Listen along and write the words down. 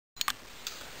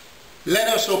Let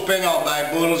us open our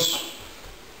Bibles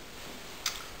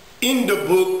in the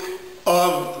book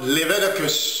of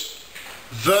Leviticus,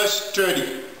 verse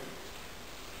 30.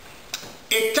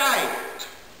 A tithe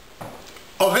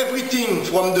of everything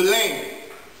from the land,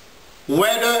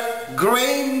 whether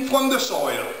grain from the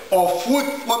soil or fruit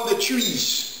from the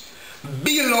trees,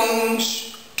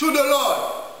 belongs to the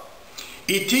Lord.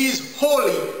 It is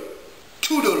holy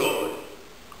to the Lord.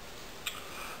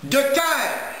 The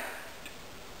tithe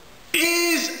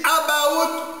is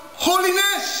about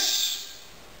holiness.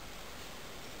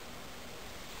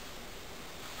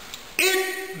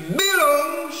 It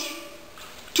belongs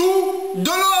to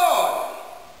the Lord.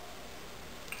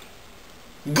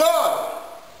 God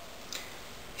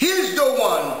is the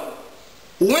one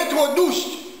who introduced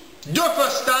the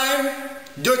first time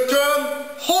the term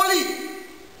holy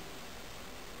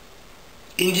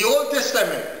in the Old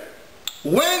Testament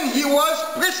when he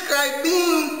was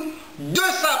prescribing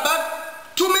the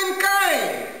Sabbath to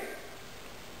mankind.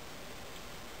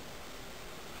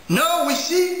 Now we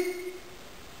see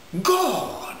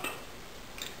God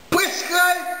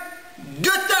prescribe the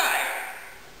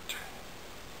tithe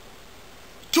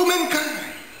to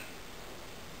mankind,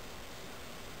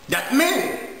 that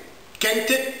men can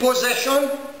take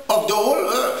possession of the whole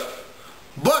earth,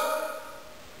 but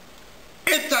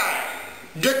a tithe,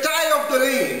 the tithe of the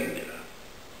land,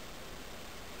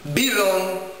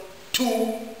 belong to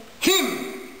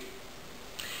him.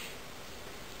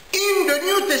 In the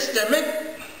New Testament,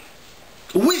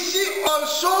 we see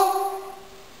also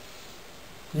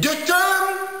the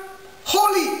term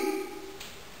holy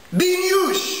being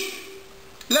used.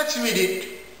 Let's read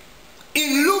it.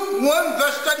 In Luke 1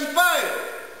 verse 35,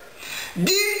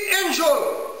 the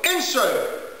angel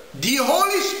answered, "The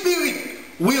Holy Spirit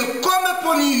will come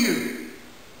upon you,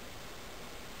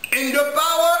 and the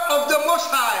power of the Most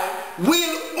High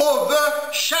will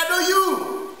overshadow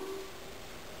you,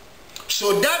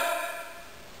 so that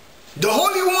the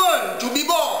Holy One to be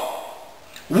born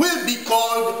will be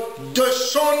called the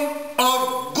Son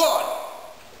of God."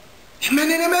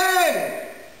 Amen and amen.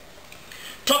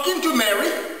 Talking to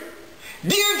Mary,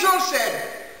 the angel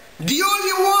said, "The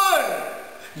only one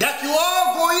that you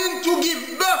are going to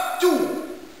give birth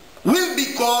to will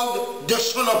be called the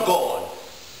Son of God."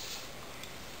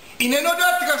 In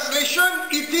another translation,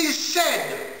 it is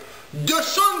said, "The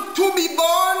Son to be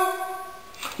born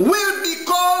will be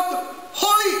called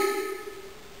holy."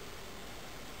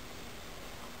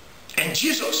 And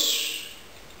Jesus,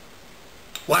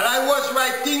 while I was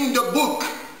writing the book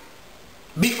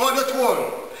before the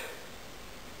throne,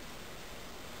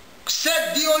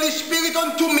 said, "The Holy Spirit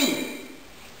unto me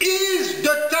is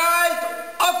the tithe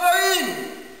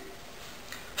offering."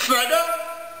 Further,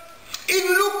 in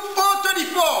Luke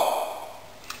 4:34,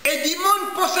 a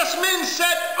demon-possessed man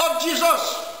said of Jesus,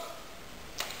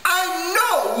 "I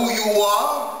know who you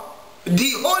are,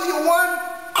 the Holy One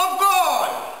of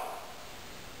God."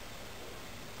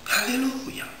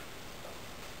 Hallelujah.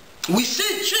 We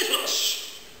see Jesus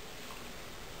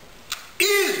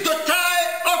is the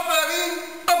tithe offering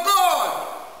of God.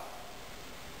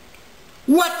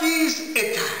 What is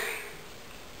a tithe?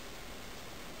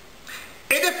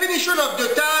 A definition of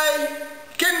the tithe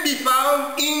can be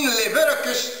found in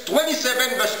Leviticus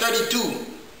 27 verse 32.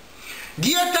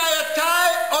 "The entire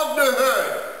tithe of the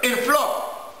herd and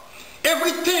flock,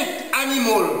 every tenth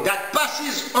animal that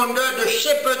passes under the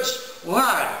shepherd's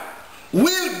rod,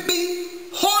 will be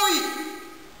holy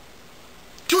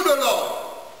to the Lord."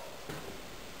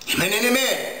 Amen and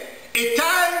amen. A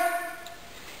tithe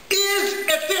is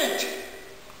a tenth.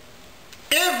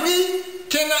 Every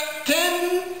 10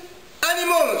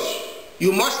 animals,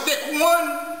 you must take one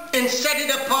and set it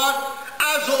apart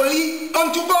as holy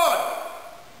unto God.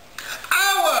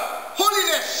 Our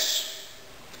holiness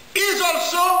is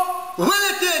also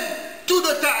related to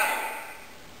the tithe.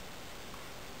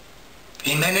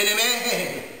 Amen and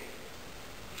amen.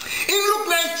 In Luke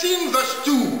 19 verse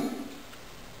 2,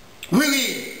 we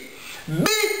read,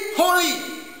 "Be holy,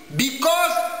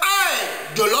 because I,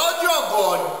 the Lord your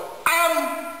God,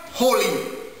 am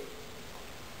holy."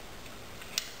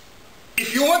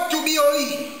 If you want to be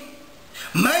holy,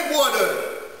 my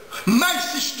brother, my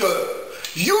sister,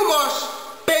 you must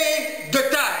pay the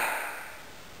tithe.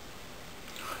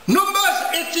 Numbers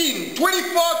 18,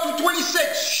 24 to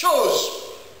 26 shows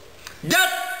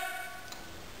that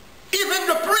even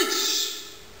the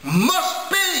priests must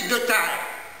pay the tithe.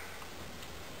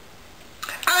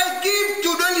 "I give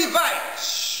to the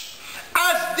Levites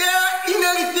as their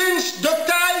inheritance the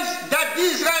tithes that the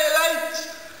Israelites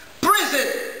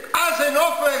present as an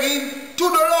offering to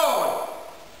the Lord."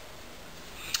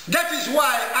 That is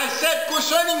why I said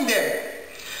concerning them,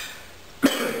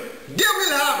 they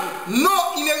will have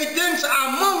no inheritance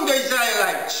among the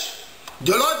Israelites.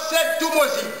 The Lord said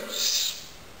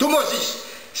to Moses,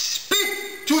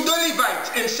 speak to the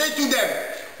Levites and say to them,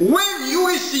 when you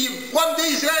receive from the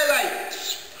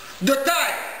Israelites the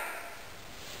tithe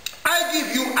I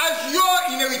give you as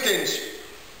your inheritance,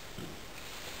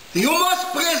 you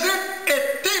must present a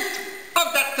tenth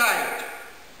of that tithe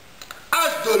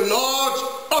as the Lord's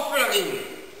offering.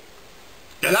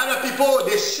 A lot of people,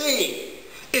 they say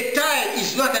a tithe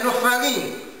is not an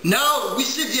offering. Now we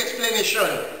see the explanation.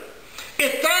 A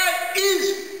tithe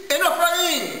is an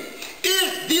offering,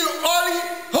 is the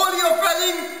holy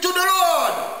offering to the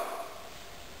Lord.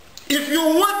 If you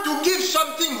want to give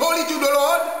something holy to the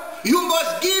Lord, you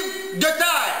must give the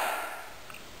tithe.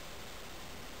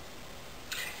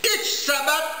 Each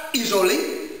Sabbath is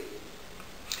holy.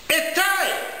 A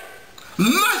tithe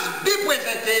must be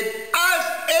presented as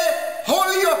a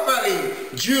holy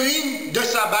offering during the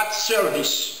Sabbath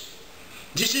service.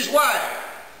 This is why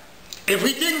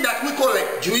everything that we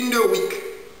collect during the week,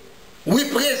 we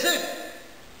present,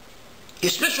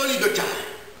 especially the tithe,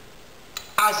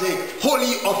 as a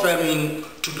holy offering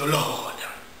to the Lord.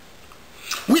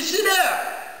 We see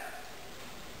there,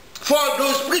 for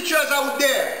those preachers out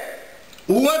there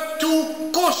who want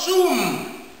to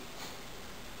consume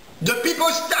the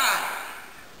people's tithe,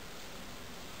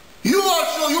 you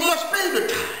must pay the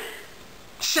tithe,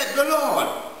 said the Lord.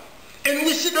 And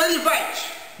we see the Levites,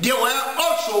 they were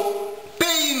also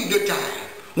paying the tithe.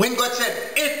 When God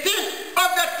said, a tenth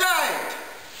of the tithe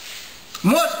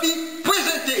must be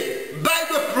presented by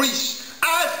the priest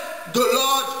as the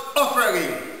Lord's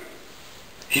offering.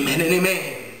 Amen and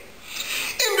amen.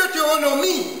 In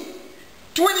Deuteronomy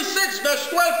 26 verse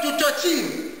 12 to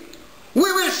 13, we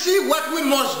will see what we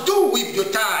must do with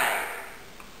the tithe.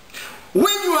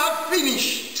 When you have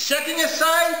finished setting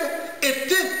aside a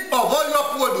tenth of all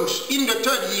your produce in the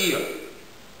third year,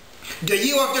 the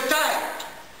year of the tithe,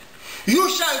 you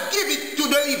shall give it to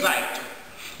the Levite,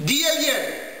 the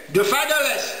alien, the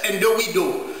fatherless, and the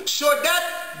widow, so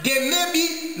that they may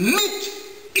be meat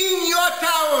in your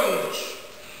towns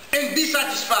and be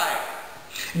satisfied.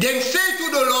 Then say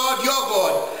to the Lord your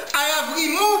God, I have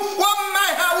removed from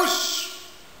my house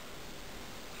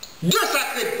the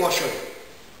sacred portion.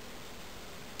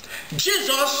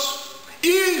 Jesus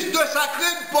is the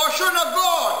sacred portion of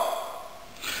God.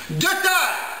 The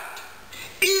tithe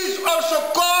is also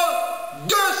called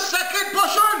the sacred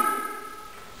portion.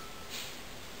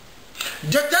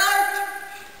 The tithe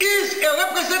is a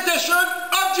representation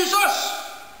of Jesus.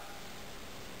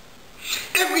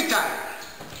 Every time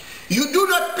you do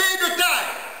not pay the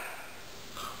tithe,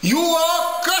 you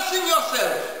are cursing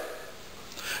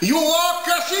yourself, you are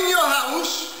cursing your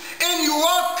house, and you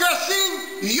are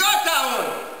cursing your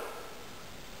town.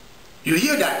 You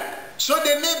hear that? So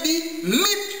there may be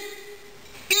meat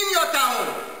in your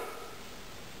town.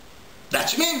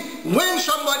 That means when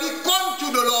somebody comes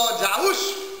to the Lord's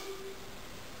house,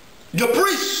 the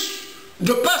priest,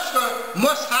 the pastor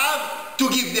must have to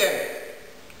give them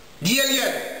the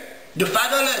alien, the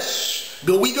fatherless,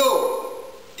 the widow.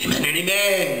 Amen and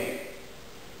amen.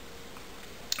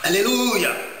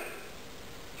 Hallelujah.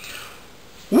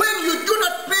 When you do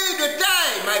not pay the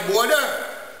tithe, my brother,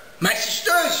 my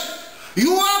sisters,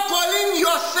 you are calling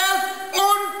yourself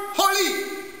unholy,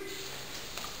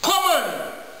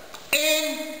 common,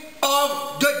 and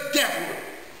of the devil.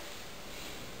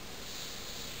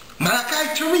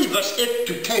 Malachi 3 verse 8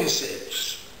 to 10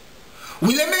 says,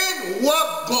 will a man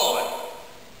rob God?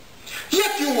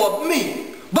 Yet you rob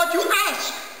me. But you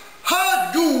ask,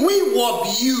 how do we rob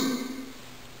you?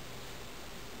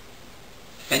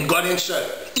 And God answered,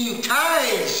 in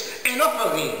tithes and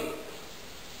offering.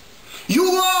 You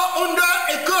are under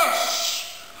a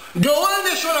curse, the whole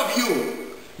nation of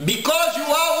you, because you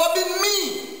are robbing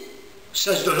me,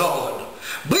 says the Lord.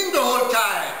 Bring the whole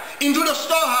tithe into the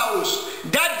storehouse,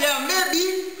 that there may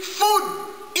be food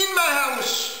in my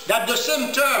house. That's the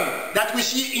same term that we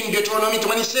see in Deuteronomy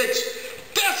 26.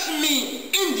 Test me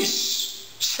in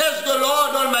this, says the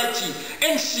Lord Almighty,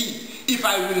 and see if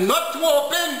I will not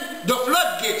open the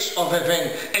floodgates of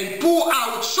heaven and pour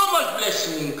out so much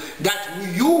blessing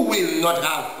that you will not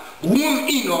have room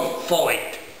enough for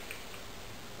it.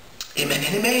 Amen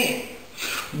and amen.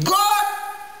 God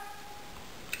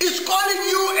is calling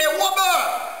you a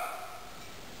robber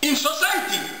in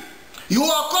society. You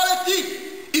are called a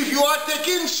thief if you are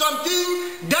taking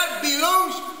something that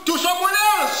belongs to someone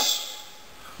else.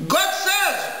 God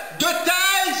says, the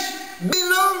tithes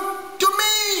belong to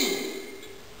me.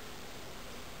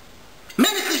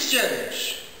 Many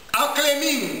Christians are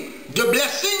claiming the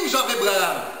blessings of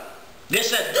Abraham. They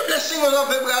said, the blessings of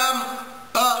Abraham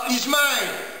is mine.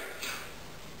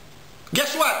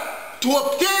 Guess what? To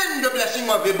obtain the blessing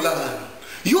of Abraham,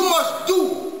 you must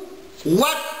do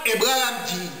what Abraham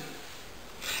did.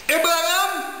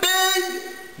 Abraham paid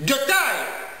the tithe,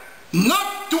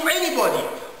 not to anybody,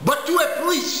 but to a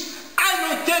priest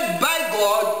anointed by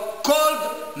God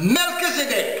called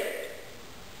Melchizedek.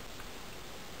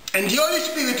 And the Holy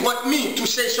Spirit wants me to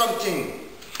say something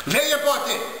very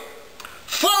important.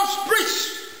 False priests,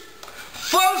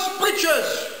 false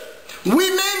preachers,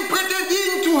 women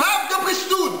pretending to have the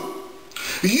priesthood,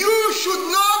 you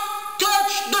should not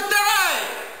touch the tithe.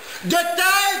 The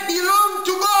tithe belongs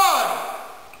to God.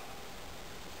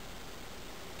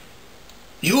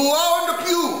 You are on the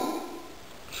pew.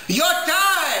 Your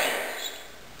tithes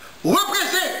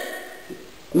represent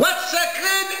what's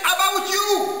sacred about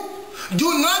you.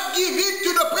 Do not give it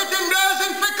to the pretenders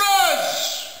and fakers,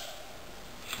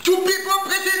 to people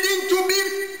pretending to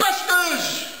be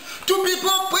pastors, to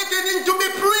people pretending to be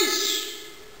priests.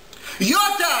 Your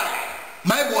tithe,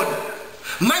 my brother,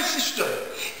 my sister,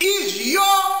 is your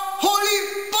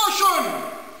holy portion,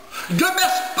 the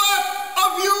best part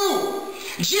of you.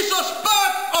 Jesus'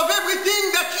 part of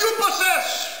everything that you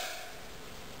possess.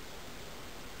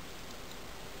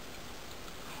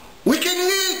 We can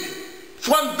read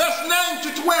from verse 9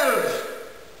 to 12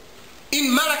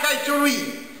 in Malachi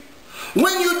 3.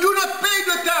 When you do not pay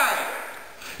the tithe,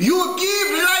 you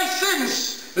give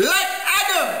license like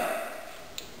Adam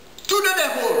to the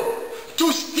devil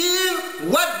to steal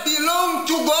what belongs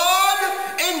to God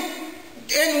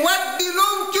and what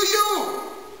belongs to you.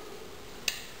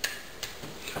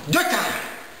 The tithe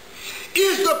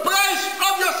is the price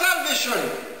of your salvation.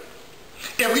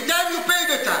 Every time you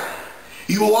pay the tithe,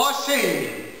 you are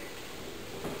saying,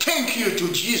 thank you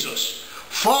to Jesus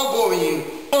for going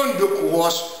on the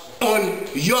cross on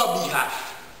your behalf.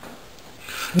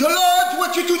 The Lord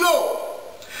wants you to know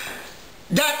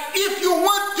that if you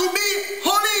want to be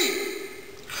holy,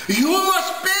 you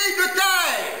must pay the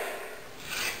tithe.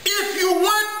 If you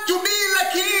want to be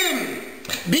like Him,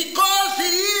 because He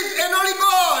is an holy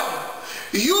God,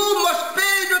 you must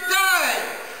pay the tithe.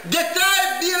 The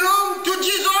tithe belongs to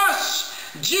Jesus.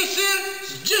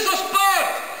 Jesus' part,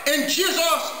 and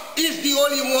Jesus is the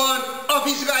only one of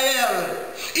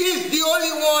Israel. He is the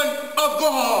only one of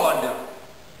God.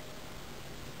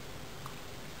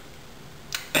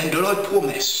 And the Lord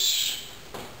promised,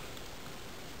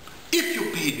 if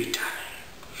you pay the tithe,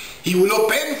 He will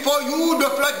open for you the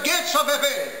floodgates of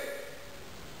heaven.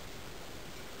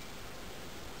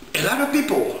 A lot of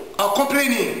people are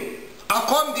complaining. How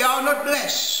come they are not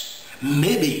blessed?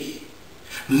 Maybe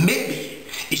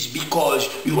it's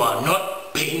because you are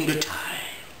not paying the tithe.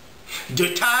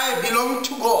 The tithe belongs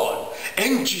to God,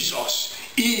 and Jesus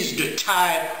is the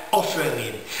tithe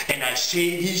offering. And I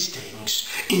say these things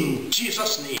in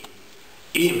Jesus' name.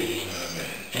 Amen.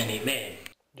 And amen.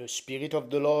 The Spirit of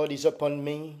the Lord is upon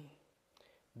me,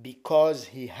 because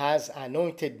He has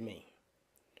anointed me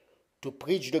to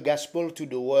preach the gospel to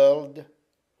the world,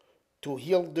 to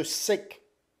heal the sick,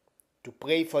 to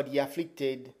pray for the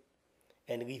afflicted,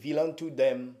 and reveal unto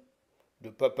them the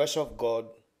purpose of God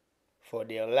for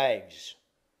their lives.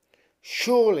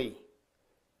 Surely,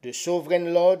 the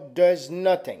sovereign Lord does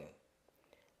nothing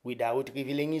without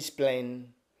revealing His plan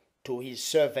to His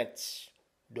servants,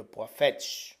 the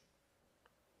prophets.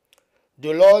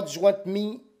 The Lord wants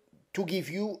me to give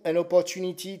you an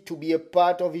opportunity to be a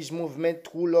part of His movement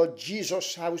through Lord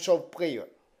Jesus' house of prayer.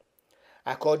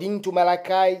 According to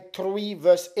Malachi 3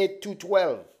 verse 8 to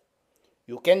 12,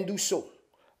 you can do so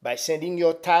by sending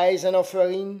your tithes and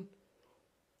offering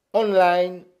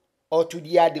online or to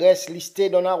the address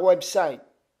listed on our website.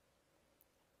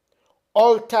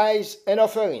 All tithes and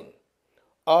offering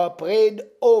are prayed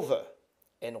over,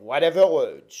 and whatever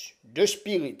words the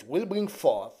Spirit will bring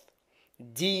forth,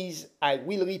 these I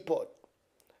will report.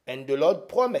 And the Lord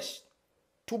promised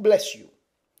to bless you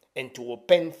and to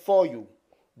open for you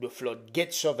the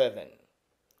floodgates of heaven.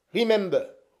 Remember,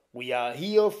 we are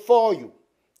here for you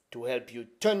to help you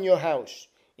turn your house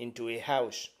into a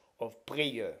house of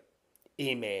prayer.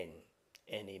 Amen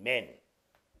and amen.